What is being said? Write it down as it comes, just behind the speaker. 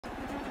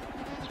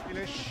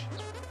Whoa!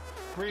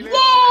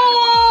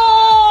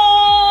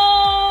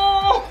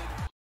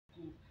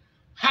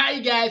 Hi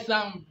guys,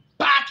 I'm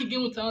back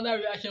again with another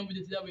reaction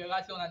video. Today we are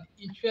reacting on an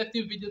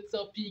interesting video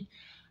topic,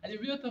 and the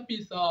video topic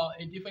is a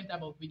different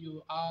type of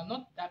video.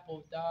 Not type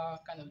of that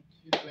kind of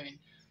different,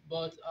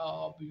 but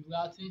we're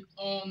reacting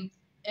on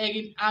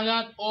Erling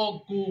Halaand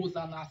all goals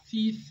and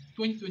assists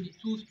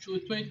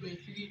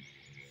 2022-2023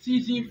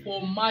 season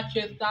for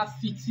Manchester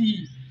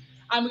City.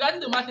 I'm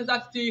reacting to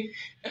Manchester City.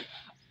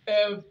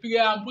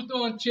 Player I'm putting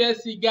on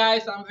Chelsea,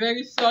 guys. I'm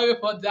very sorry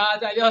for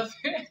that. I don't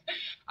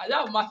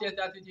have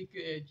Manchester City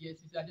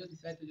jersey, so I just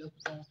decided to just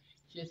put on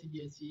Chelsea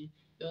jersey.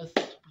 Just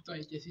put on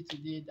a jersey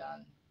today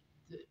than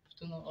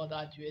put on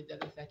other jersey. I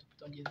decided to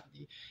put on jersey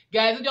today.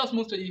 Guys, I just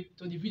move to the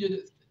video.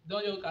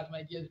 Don't look at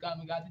my jersey because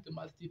I'm reacting to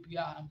my City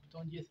player and put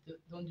on jersey.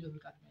 Don't just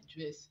look at my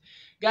dress.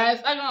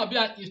 Guys, I'm gonna be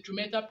an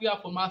instrumental player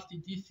for Man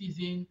City this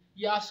season.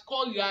 He has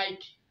scored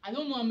like I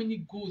don't know how many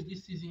goals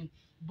this season,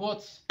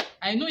 but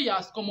I know he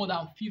has scored more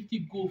than 50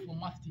 goals for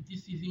Man City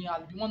this season. He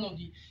has been one of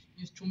the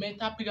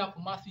instrumental players for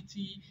Man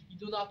City. He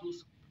does that to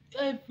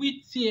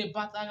everything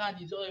about Halaand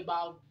is all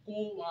about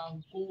goal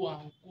and goal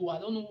and goal. I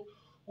don't know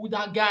who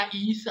that guy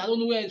is. I don't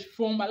know where he's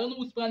from. I don't know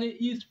which planet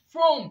he's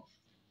from.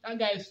 That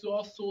guy is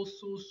so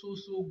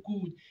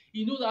good.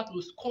 He knows how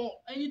to score.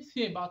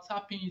 Anything about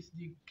tapping is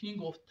the king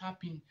of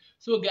tapping.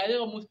 So guys, let's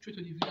almost straight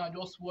to the video and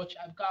just watch.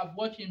 I've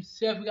watched him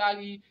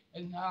severally,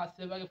 and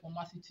severally for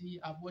Man City.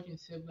 I've watched him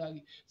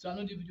severally. So I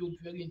know the video will be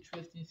very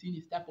interesting, seeing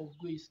his type of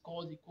goal he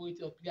scores, the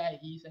quality of player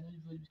he is. I know the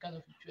video will be kind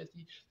of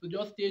interesting. So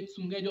just stay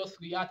tuned, let's just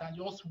react and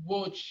just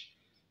watch.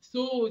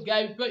 So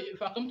guys,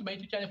 if I come to my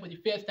YouTube channel for the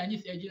first time,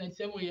 this is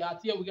LG97 we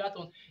react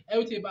on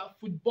everything about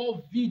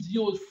football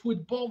videos. We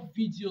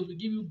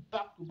give you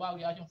back-to-back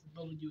reaction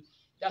football videos.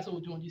 That's what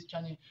we do on this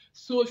channel.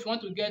 So if you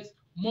want to get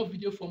more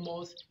video from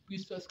us,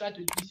 please subscribe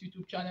to this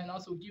YouTube channel and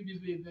also give this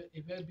video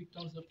a very big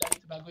thumbs up. That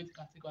is about going to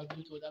take our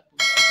video to other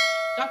programs.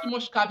 Not too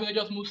much capping, I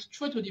just move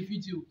straight to the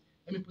video.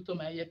 Let me put on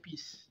my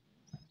earpiece.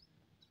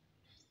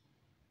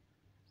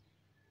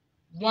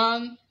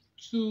 1,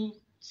 2,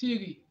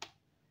 3.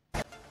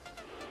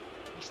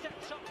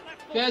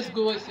 First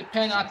goal is a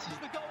penalty.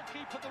 The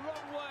goalkeeper the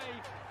wrong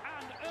way,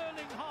 and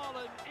Erling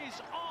Halaand is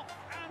off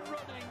and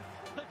running.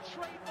 The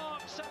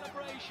trademark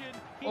celebration.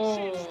 He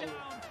sits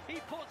down.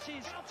 He puts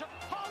his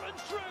Haaland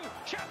through.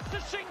 Chance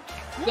to sink.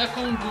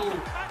 Second goal.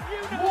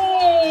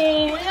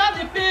 Whoa! He had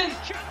the pace.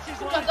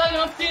 Look at that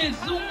young pace.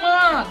 Zoom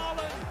man.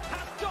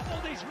 Has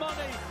doubled his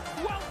money.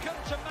 Welcome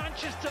to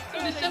Manchester.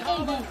 The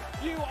second goal.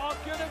 You are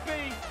going to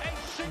be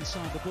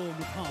inside the ball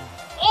with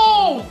half.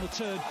 Oh! On the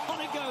turn.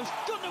 On it goes.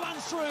 Gundogan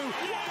through. 1-0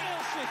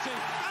 City.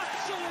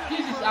 Absolutely.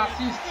 This is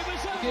assist. It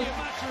was only a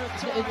matter of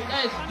time.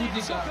 That is good.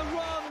 It took a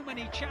run.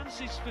 Many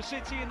chances for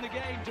City in the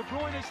game. De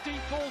Bruyne's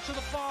deep ball to the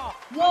far.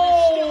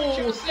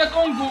 Whoa!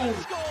 Second goal.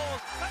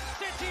 Scores. And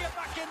City are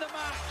back in the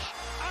match.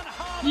 And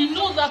he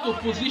knows how to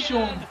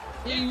position.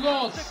 He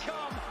runs.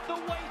 The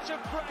weight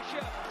of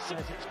pressure.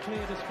 Says it's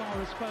cleared as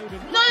far as Foden.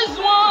 Nice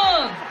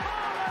one!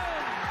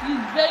 He's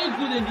very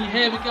good in the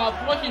air. We can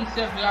watch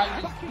himself like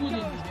he's good in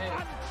the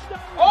air.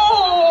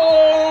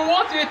 Oh,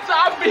 what a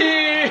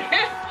tapping!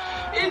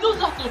 He knows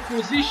how to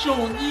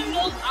position. He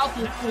knows how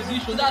to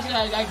position. That's why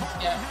I like this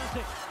guy.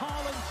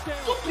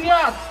 Look at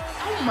that!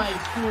 Oh my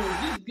god,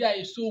 this guy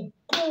is so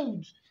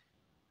good.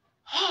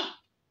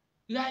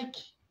 Like,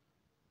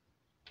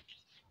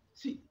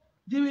 see,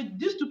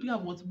 these two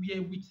players were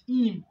with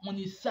him on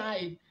his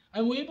side,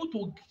 and we're able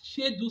to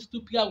share those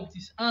two players with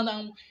his hand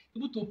and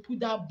able to put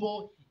that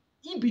ball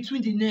in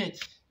between the nets.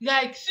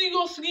 Like,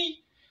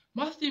 seriously,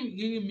 Man City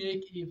really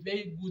make a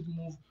very good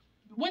move.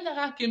 When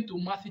Halaand came to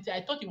Man City,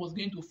 I thought he was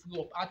going to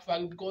flop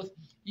actually, because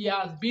he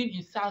has been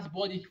in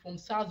Salzburg. From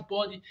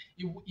Salzburg,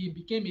 he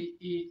became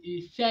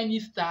a shiny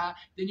star.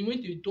 Then he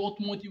went to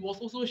Dortmund. He was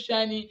also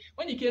shining.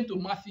 When he came to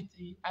Man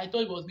City, I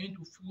thought he was going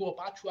to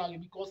flop actually,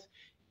 because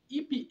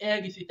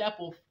EPL is a type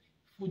of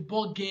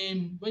football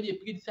game where they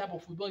play this type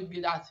of football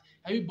game that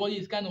everybody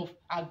is kind of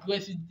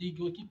aggressive. The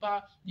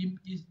goalkeeper,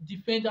 his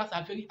defenders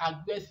are very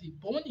aggressive.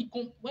 But when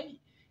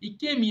he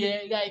came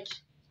here, like,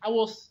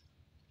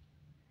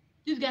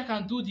 this guy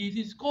can do this.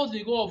 He scores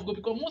a goal of goal,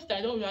 because most times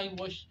I don't really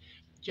watch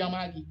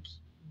German league.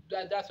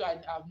 That's why I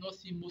have not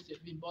seen most of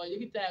it. But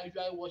every time I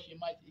usually watch a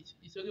match,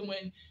 it's only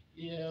when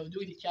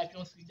during the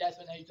Champions League, that's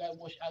when I usually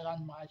watch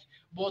Haaland match.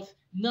 But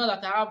now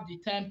that I have the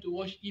time to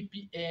watch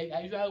EPL,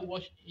 I usually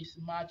watch his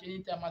match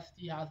anytime Man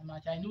City has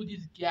match. I know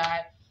this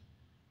guy.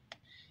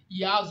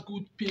 He has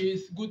good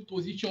pace, good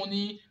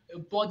positioning, a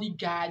body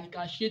guard. He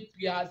can shade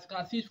players. You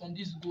can see it from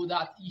this goal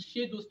that he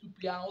shade those two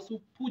players and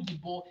also put the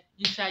ball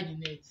inside the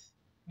net.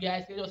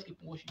 Guys, let us keep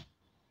watching.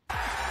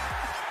 Ladies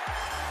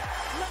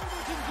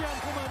and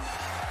gentlemen,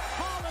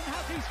 Haaland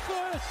has his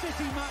first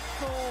City match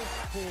ball.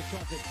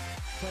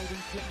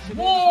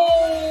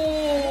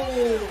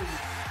 Whoa!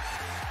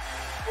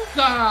 Look at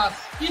that!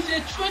 He's a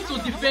threat to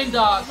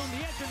defenders.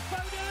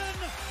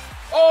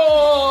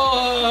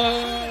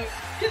 Oh!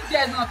 This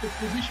guy knows how to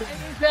position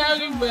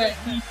very well.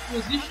 He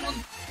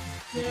positions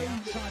very,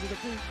 outside of the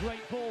boot,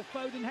 great ball.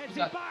 Foden heads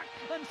it back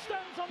and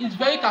stands on. He's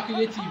very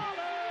calculative.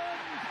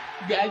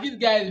 Guys, this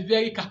guy is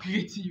very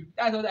calculative.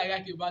 That's what I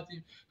like about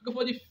him. Because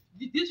for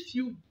this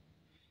few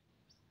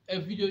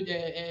video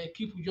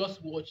clip we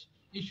just watched,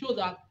 it shows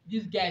that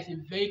this guy is a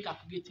very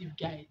calculative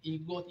guy. He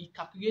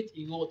calculates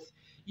a lot.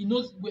 He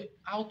knows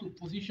how to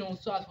position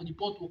so as for the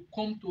ball to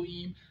come to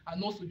him,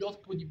 and also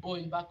just put the ball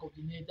in the back of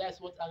the net. That's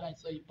what Haaland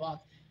is all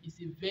about. He's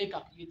a very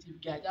calculative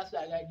guy. That's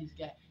why I like this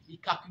guy. He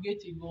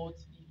calculates a lot.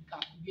 He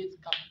calculates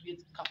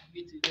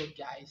a lot,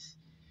 guys.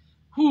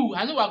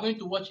 I know we're going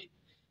to watch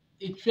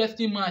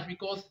interesting match,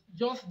 because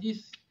just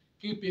this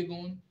clip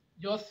alone,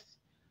 just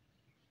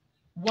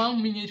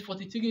 1 minute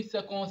 43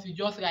 seconds, is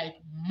just like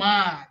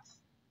mad,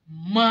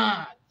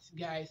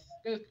 guys.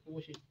 Let's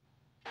watch it.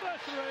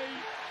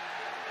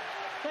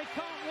 They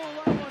can't rule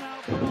that one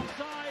out for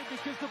offside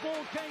because the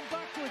ball came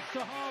backwards to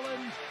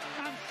Haaland,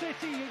 and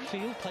City in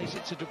field plays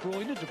it to De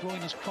Bruyne. De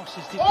Bruyne's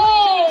crosses this.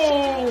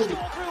 Oh! Through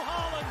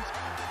Haaland,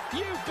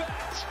 you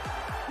bet.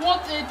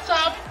 What a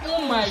tap!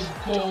 Oh my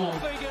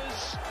God!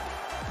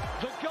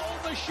 The goal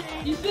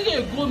machine. Is it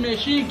a goal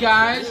machine,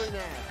 guys?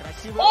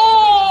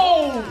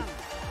 Oh!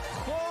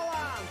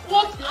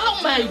 What? Oh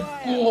my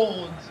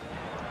God!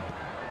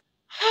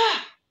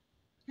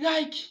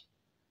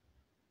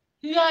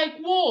 Like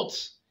what?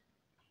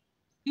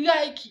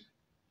 Like,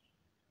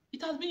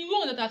 it has been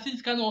long that I've seen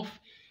this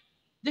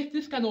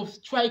kind of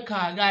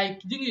striker, like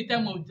during the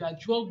time of their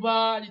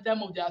Drogba, the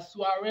time of their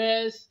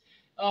Suarez,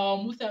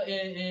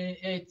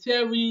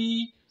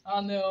 Terry,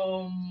 and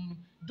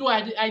though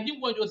I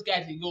didn't watch those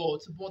guys a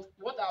lot, but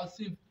what I've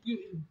seen,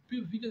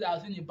 videos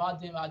I've seen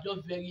about them are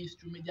just very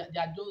instrumental. They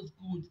are just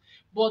good.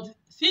 But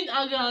seeing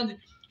Haaland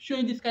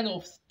showing this kind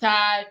of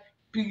style,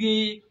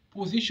 play,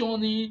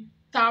 positioning,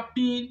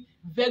 tapping,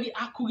 very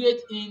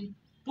accurate in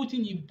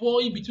putting the ball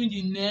in between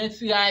the nets,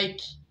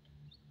 like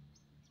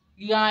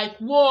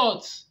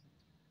what?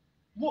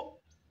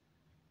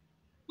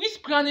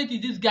 Which planet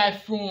is this guy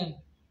from?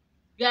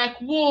 Like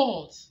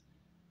what?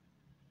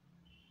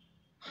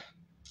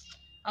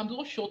 I'm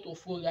not short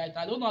of all, right?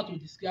 I don't know how to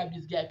describe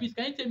this guy. Please,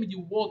 can you tell me the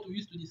word to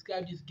use to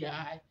describe this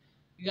guy?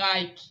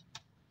 Like.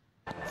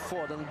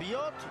 Фоден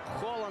бьет,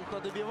 Холланд на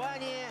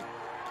добивании.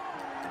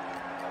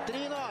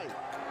 3-0.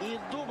 И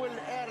дубль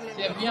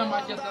Эрлинга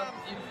Холланда.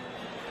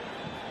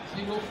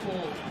 0-4.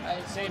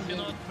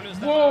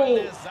 Whoa!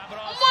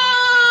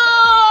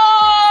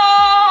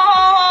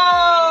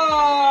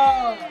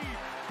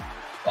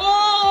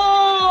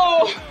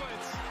 Oh!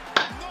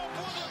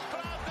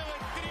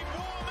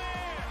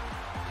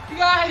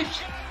 Guys,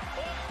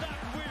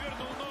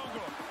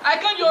 I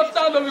can't just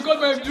stand up because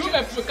my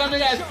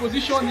camera is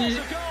positioning.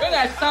 When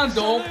I stand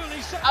up,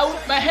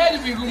 my head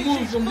will be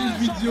removed from this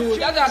video.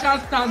 That's why I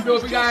can't stand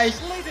up, guys.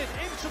 Slid it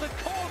into the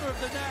corner of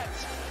the net,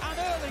 and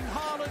Erling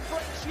Halaand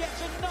breaks yet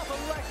another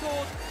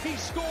record. He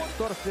scored.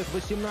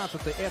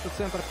 18-й. Это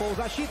центр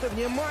полузащиты.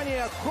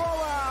 Внимание,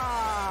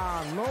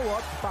 Холланд! Ну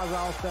вот,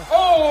 пожалуйста.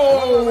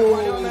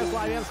 Наклоненная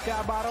славянская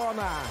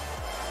оборона.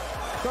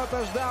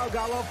 Кто-то ждал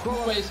голов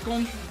Холланда.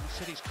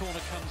 City's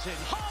corner comes in.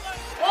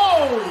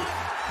 Oh!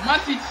 Man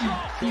City,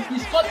 he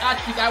scored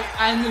hat-trick.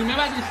 I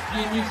remember this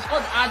game. He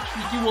scored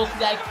hat-trick. He was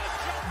like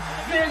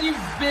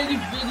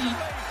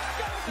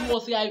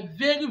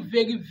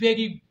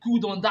very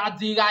good on that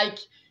day. Like,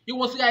 it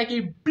was like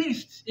a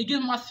beast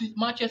against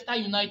Manchester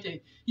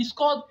United. He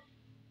scored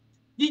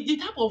the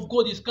type of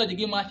goal he scored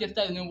against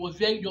Manchester United was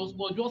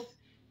just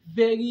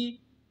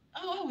very,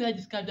 how would I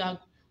describe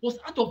that? Was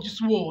out of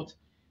this world.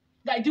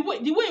 Like the way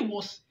it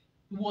was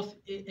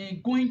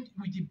going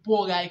with the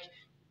ball, like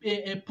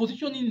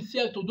positioning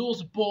himself to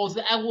those balls.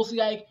 I was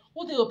like,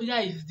 what type of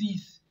player is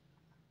this?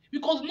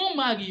 Because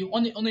normally,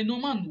 on a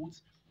normal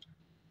note,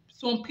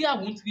 some player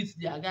won't reach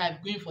their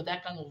life going for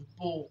that kind of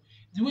ball.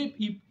 The way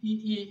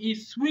he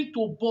swing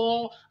to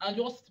ball and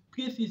just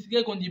place his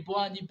leg on the ball,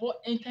 and the ball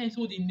enters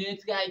into the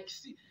net. Like,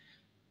 see,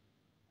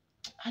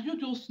 I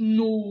don't know.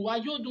 Look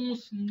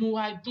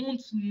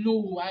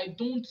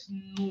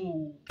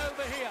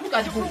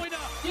at the goal.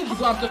 This is the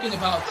goal I'm talking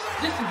about.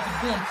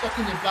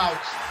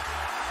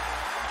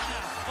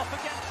 Up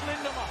against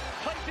Lindelof,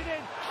 plays it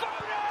in.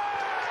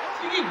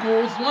 3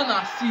 goals, 1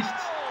 assist.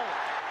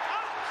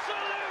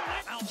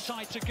 Absolutely.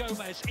 Outside to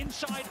Gomez,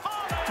 inside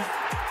Haaland.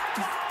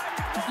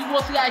 It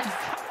was like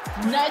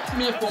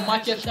nightmare for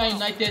Manchester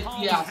United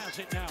players. Has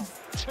it now.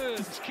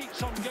 Turns,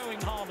 keeps on going.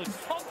 Haaland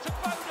on to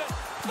Foden.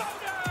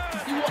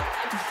 It was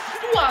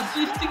 2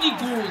 assists, 3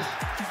 goals.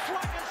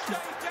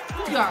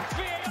 Look at that.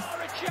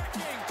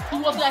 It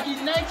was like a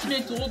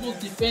nightmare to all those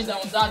defenders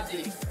on that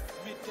day.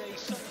 Midday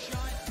sunshine.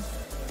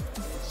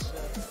 It's a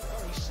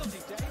very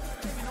sunny day.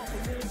 Maybe not the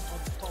warm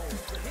unfold,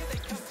 but here they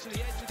come to the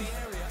edge of the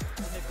area,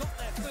 and they've got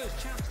their first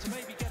chance to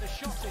maybe get a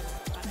shot in.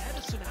 And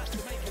Ederson has to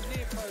make a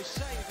near post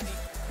save, and he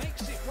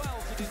makes it well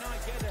to deny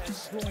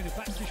Guedes. Bruyne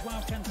back to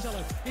Joao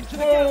Cancelo into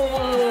the gap.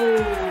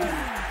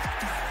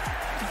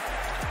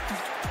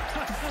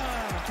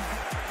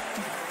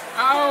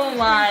 Oh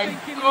my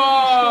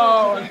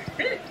God!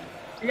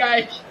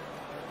 Like,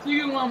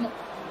 City are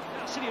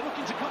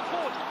looking to come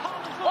forward.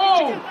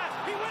 Oh!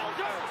 He will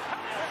do, and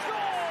he'll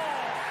score.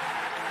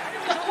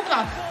 Look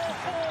at. Ball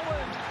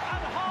forward,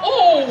 and Haaland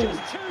Oh! was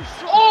just too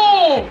strong.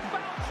 Oh! He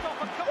bounced off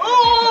a couple Oh!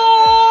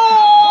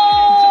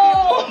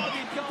 of defenders, put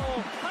it into the target goal.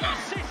 An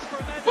assist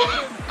from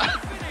Ederson,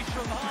 finish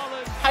from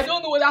Haaland. I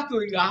don't know whether to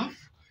laugh,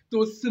 to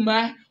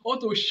smile, or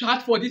to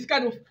shout for this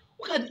kind of.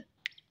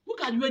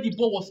 Look at where the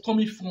ball was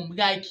coming from.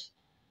 Like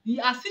the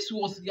assist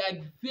was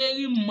like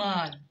very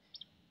mad.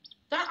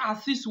 That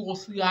assist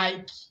was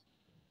like,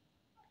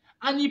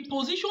 and he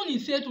positioned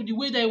himself to the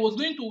way that he was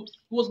going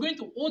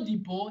to hold the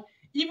ball,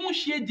 even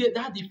shade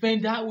that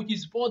defender with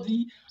his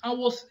body, and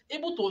was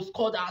able to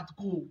score that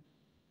goal.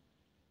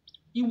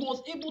 He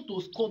was able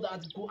to score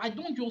that goal. I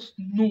don't just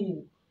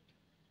know.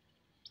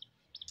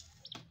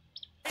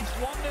 It's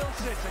 1-0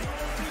 City.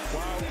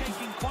 While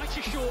taking quite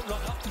a short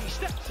run up, he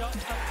steps up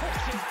and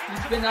puts it His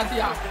into penalty,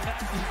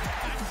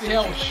 the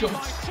hell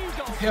shot.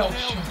 Hell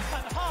shot.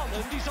 And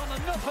Haaland is on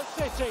another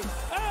City.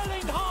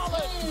 Erling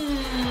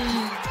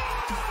Haaland.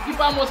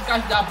 Keeper must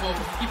catch that ball.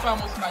 Keeper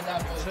must catch that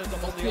ball. Turns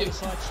up on the Okay. other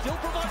side. Still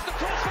provides the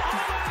cross for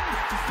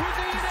Haaland with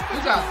the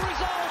Look inevitable at.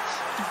 result.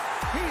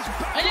 He's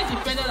back. Any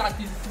defender that let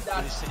me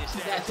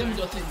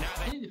just say,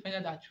 Now any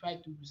defender that try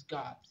to lose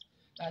guard,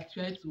 that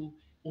try to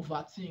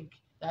overthink,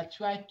 that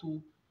try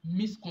to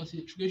miss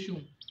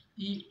concentration,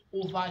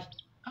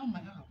 oh my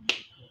god,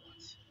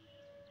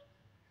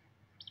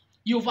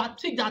 he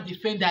overtake that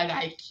defender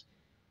like.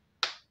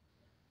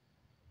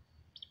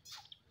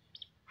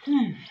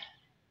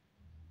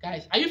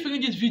 Guys, are you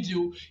feeling this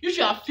video? If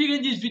you are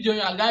feeling this video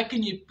and you are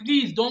liking it,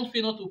 please don't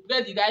fail not to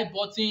press the like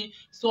button.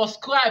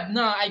 Subscribe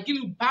now. I give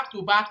you back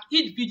to back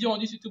each video on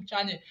this YouTube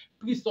channel.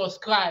 Please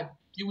subscribe.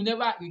 You will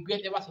never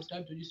regret ever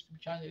subscribing to this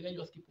YouTube channel. Let's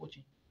just keep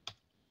watching.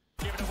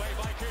 given away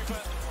by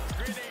Cooper.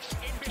 Grealish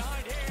in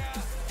behind here.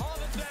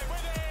 Haaland there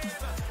with him.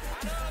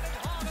 And Erling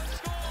Haaland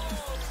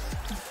scores.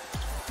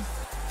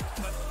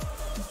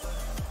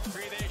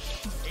 Grealish,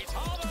 it's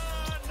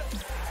Haaland.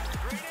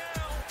 3-0.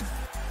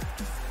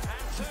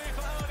 And 2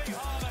 for Erling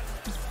Haaland.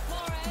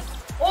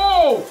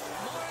 Oh!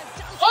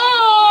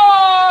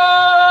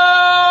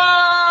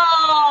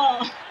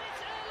 Oh!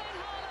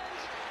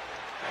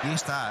 E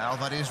está,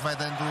 Alvarez vai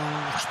dando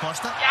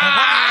resposta.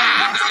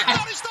 Yeah!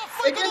 Agora está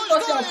feito Against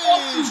dos Russia,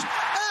 dois!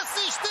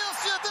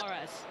 Assistência de...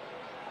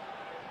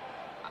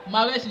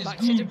 Mahrez is Back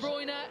to De good.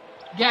 Bruyne.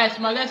 Guys,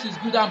 Mahrez is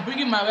good. I'm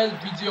bringing Mahrez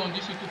video on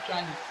this YouTube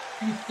channel.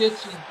 Please stay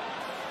tuned.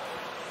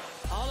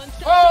 Haaland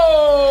steps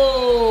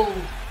Oh! up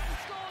and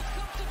scores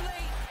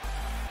comfortably.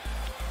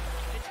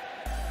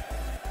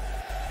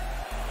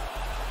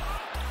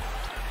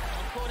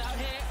 Caught out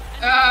here.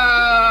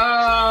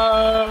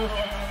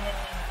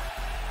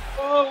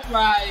 Oh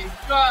my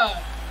god.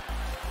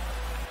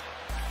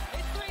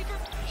 It's free for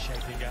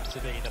Shaping up to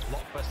be the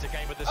blockbuster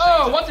game of the Oh,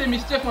 season. what a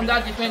mistake from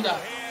that defender.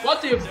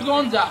 What a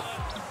blunder.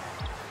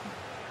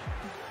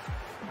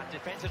 And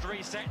defence has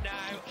reset now.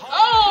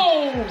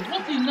 Oh,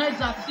 what a nice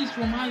assist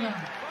from Haaland.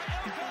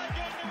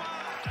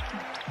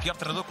 Pior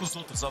treinador que os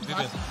outros,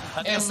 obviamente. É,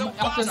 Atenção,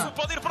 Arsenal. passo,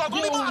 pode ir para o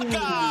gol e marca!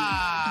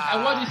 I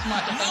watched this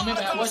match. I can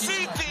remember. I Marca o watched this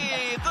City,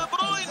 match. De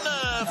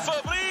Bruyne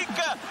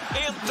fabrica,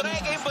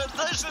 entrega em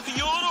bandeja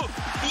de ouro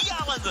e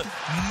Haaland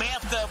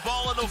mete a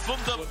bola no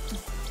fundo da...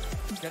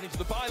 Getting to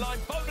the byline,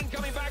 Foden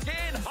coming back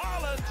in,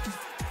 Haaland!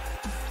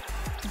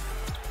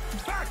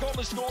 Back on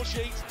the score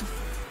sheet.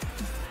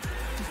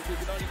 We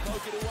can only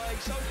poke it away,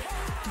 so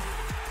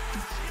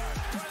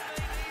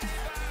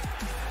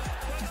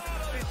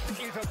this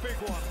is a big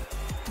one.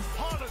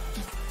 Haaland,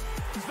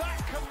 that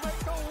can make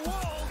the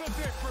world of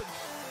difference.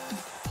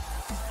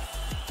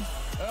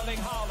 Erling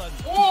Haaland.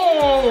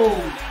 Oh!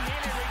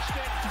 Nearly reached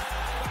it.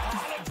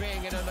 Haaland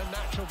being in an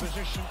unnatural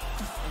position,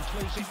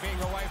 includes it being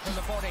away from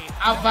the body.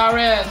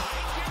 Alvarez.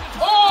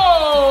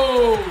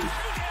 Oh!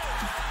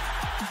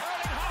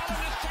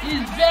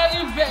 He's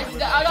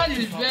the Haaland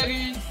is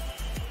very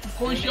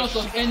conscious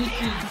of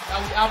anything that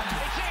will happen.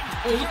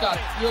 Oh, look at,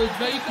 he was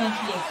very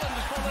conscious,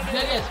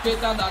 very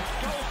expectant that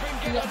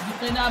the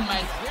defender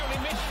might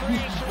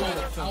lose the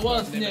ball. And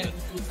what's next?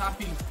 It was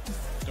happening.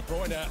 De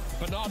Bruyne,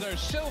 Bernardo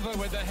Silva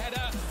with the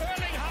header.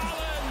 Erling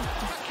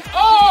Haaland.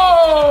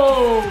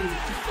 Oh!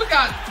 Look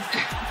at.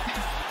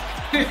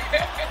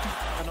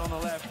 And on the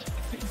left,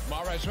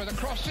 Mahrez with a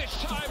cross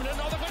this time and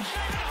another for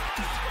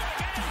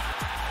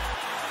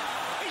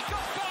He's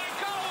got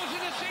 5 goals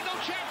in a single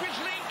Champions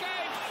League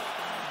game,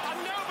 and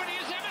nobody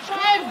has ever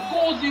scored. 5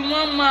 goals in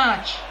one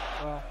match.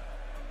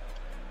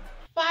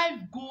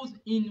 5 goals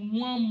in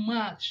one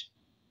match.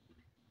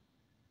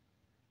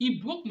 He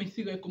broke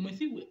Messi record.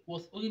 Messi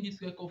was holding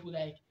this record for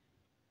like,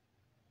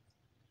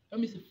 let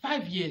me say,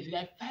 5 years.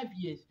 Like 5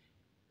 years.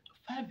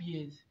 5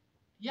 years.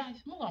 Yeah,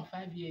 it's more than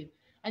 5 years.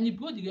 And he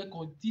broke the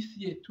record this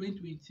year,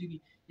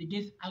 2023,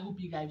 against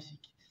RB Leipzig.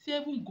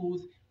 7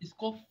 goals. He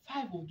scored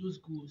 5 of those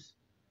goals.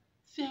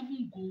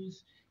 7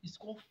 goals. He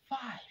scored 5.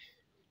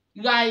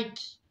 Like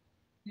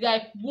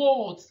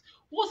what?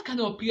 What kind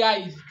of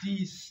player is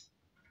this?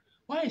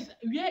 Where is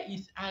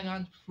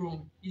Haaland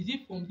from? Is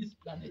he from this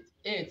planet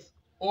Earth,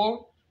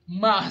 or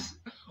Mars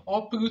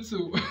or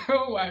Pluto.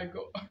 Oh my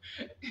God.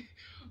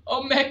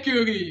 Or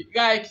Mercury.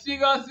 Like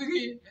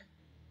seriously.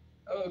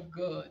 Oh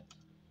God.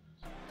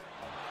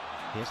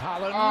 Here's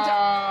Haaland.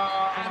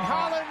 And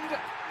Haaland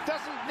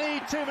doesn't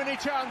need too many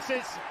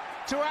chances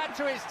to add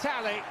to his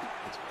tally.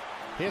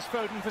 Here's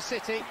Foden for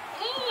City.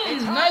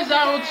 It's nice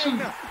arrow too.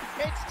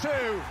 It's 2.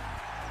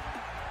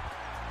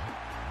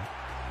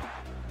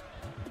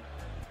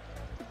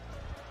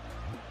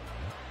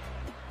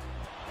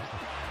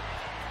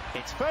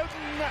 It's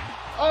Foden.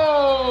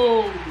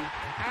 Oh!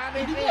 And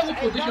He didn't have a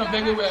position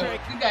very well.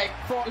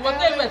 He was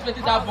never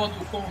expecting that ball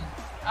to come.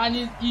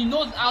 And he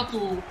knows how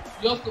to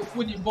just to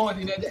put the ball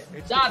in there.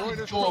 That's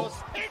his job.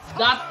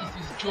 That is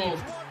his job.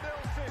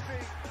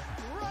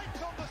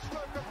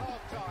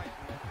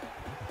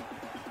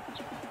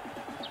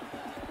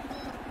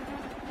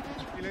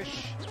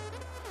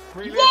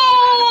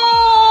 Whoa!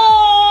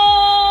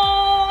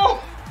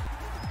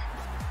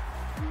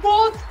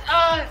 What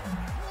a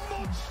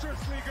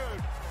monstrously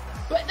good.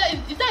 But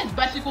is that his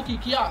bicycle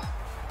kick here?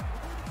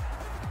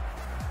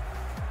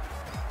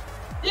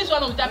 This is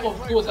one of the type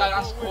of goals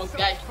Haaland scores,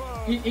 guys.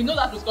 He knows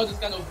how to score this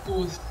kind of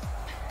goals.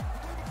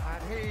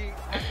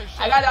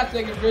 I got that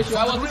celebration.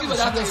 I was looking for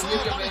that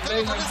celebration for a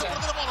very long time.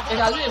 It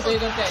has been a very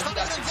long time I did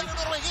that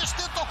celebration.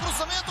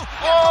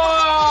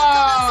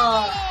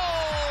 Oh!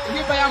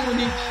 Give Bayern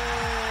Munich.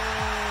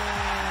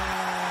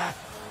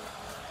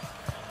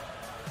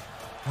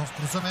 Novo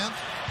cruzamento.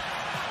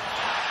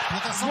 E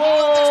atenção,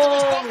 desta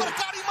vez pode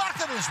marcar e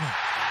marca mesmo.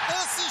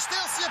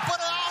 Assistência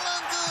para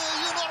Haaland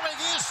e o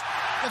norueguês.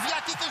 Havia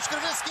aqui quem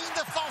escrevesse que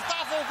ainda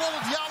faltava o golo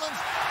de Haaland.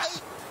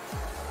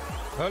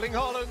 Erling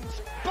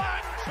Halaand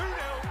back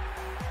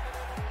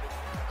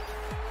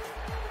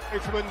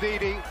 2-0. From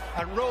Ndidi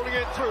and rolling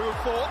it through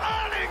for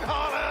Erling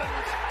Halaand.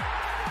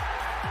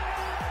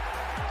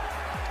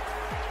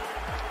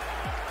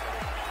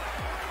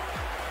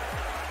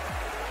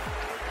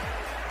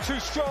 Too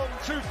strong,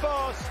 too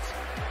fast.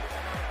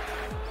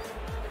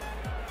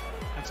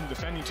 And some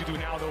defending to do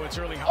now, though. It's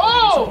Erling Halaand.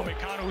 Oh! It's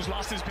Upamecano who's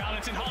lost his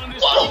balance, and Haaland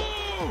is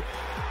through.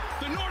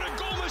 The Nordic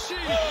goal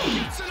machine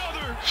gets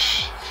another.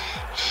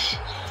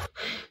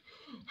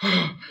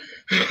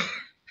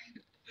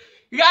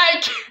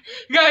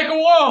 like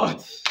what?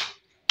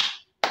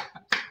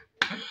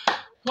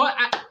 What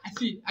I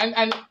see, and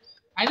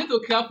I need to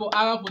clap for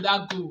Haaland for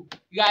that goal.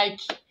 Like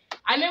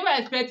I never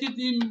expected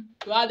him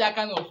to have that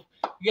kind of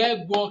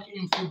leg work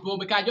in football,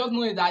 because I just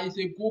know that he's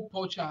a goal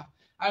poacher.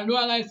 I know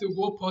Haaland is a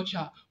goal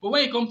poacher, but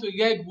when it comes to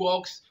leg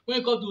works, when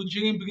it comes to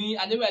dribbling,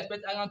 I never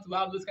expect Haaland to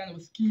have those kind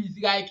of skills.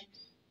 Like,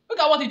 look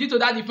at what he did to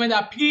that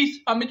defender. Please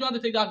permit me to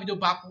take that video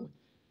backward.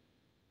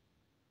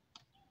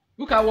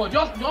 Look at what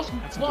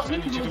what to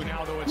do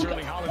now, though. It's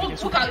Erling Halaand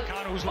against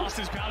Upamecano who's lost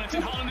his balance,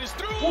 and Haaland is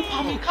through.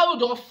 Upamecano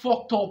just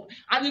fucked up,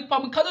 and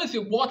Upamecano is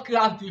a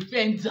world-class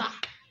defender.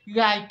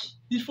 Like,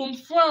 he's from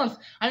France,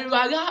 and you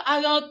allow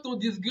Haaland to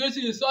disgrace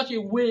you in such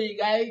a way.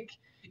 Like,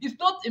 it's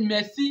not a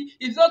Messi,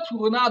 it's not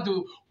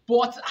Ronaldo,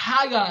 but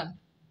Haaland.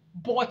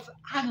 Why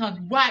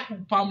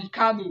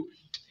Upamecano?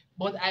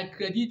 But I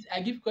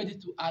give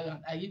credit to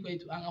Haaland. I give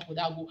credit to Haaland for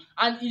that goal,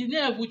 and he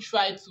didn't even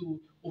try to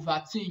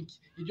overthink.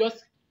 He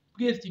just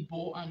placed the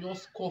ball and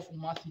just score for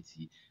Man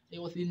City. It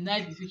was a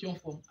nice decision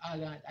from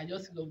Haaland. I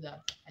just love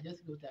that.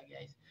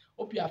 Guys.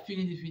 Hope you are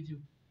feeling this video.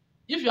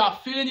 If you are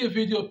feeling the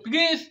video,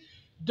 please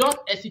don't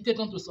hesitate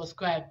not to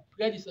subscribe.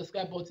 Press the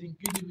subscribe button.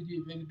 Give the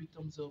video a very big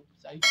thumbs up.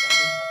 So you can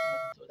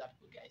that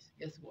video, guys.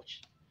 Let's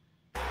watch.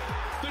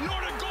 The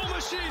Nordic goal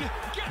machine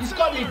gets It's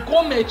called a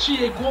goal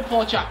machine, a goal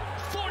poacher.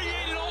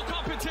 48 in all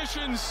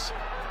competitions.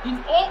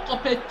 In all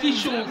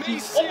competitions.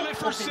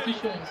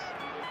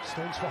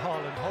 Stones for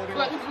Haaland, holding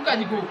look at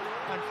the goal.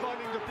 And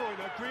finding De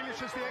Bruyne.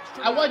 Grealish is the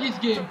extra. I watch this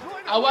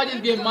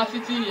game. Man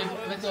City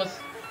versus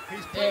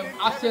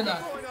Arsenal.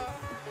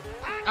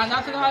 And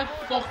Arsenal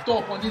fucked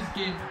up on this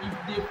game. If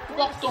they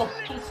fucked up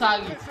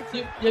totally,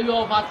 they were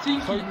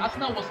overthinking.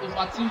 Arsenal was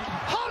overthinking.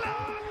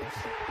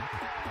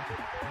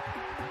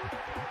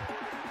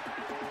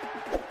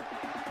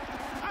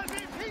 As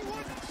if he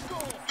wouldn't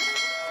score.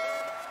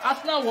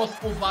 Arsenal was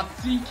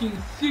overthinking,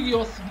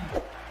 seriously.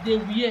 They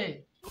were.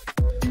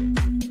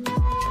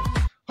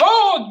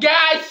 Oh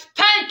guys,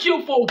 thank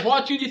you for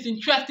watching this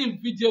interesting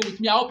video with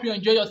me. I hope you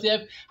enjoy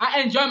yourself.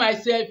 I enjoy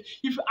myself.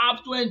 If you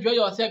have to enjoy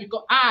yourself,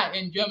 because I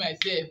enjoy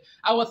myself.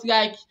 I was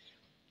like,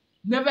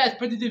 never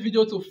expected the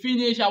video to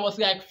finish. I was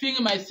like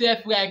feeling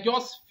myself, like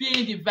just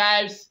feeling the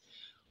vibes.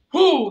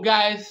 Whoo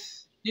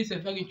guys, this is a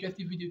very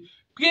interesting video.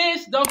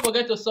 Please don't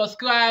forget to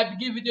subscribe,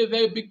 give video a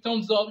very big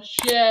thumbs up,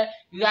 share,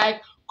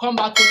 like, come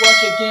back to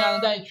watch again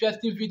another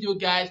interesting video,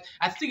 guys.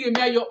 I still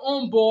remember your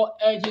own ball,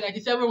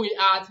 LG97 we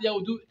are. Today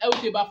we'll do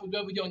everything about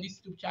football video on this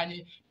YouTube channel.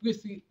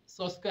 Please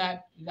subscribe,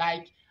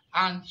 like,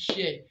 and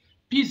share.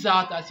 Peace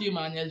out. I'll see you in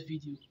my next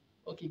video.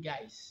 Okay,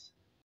 guys.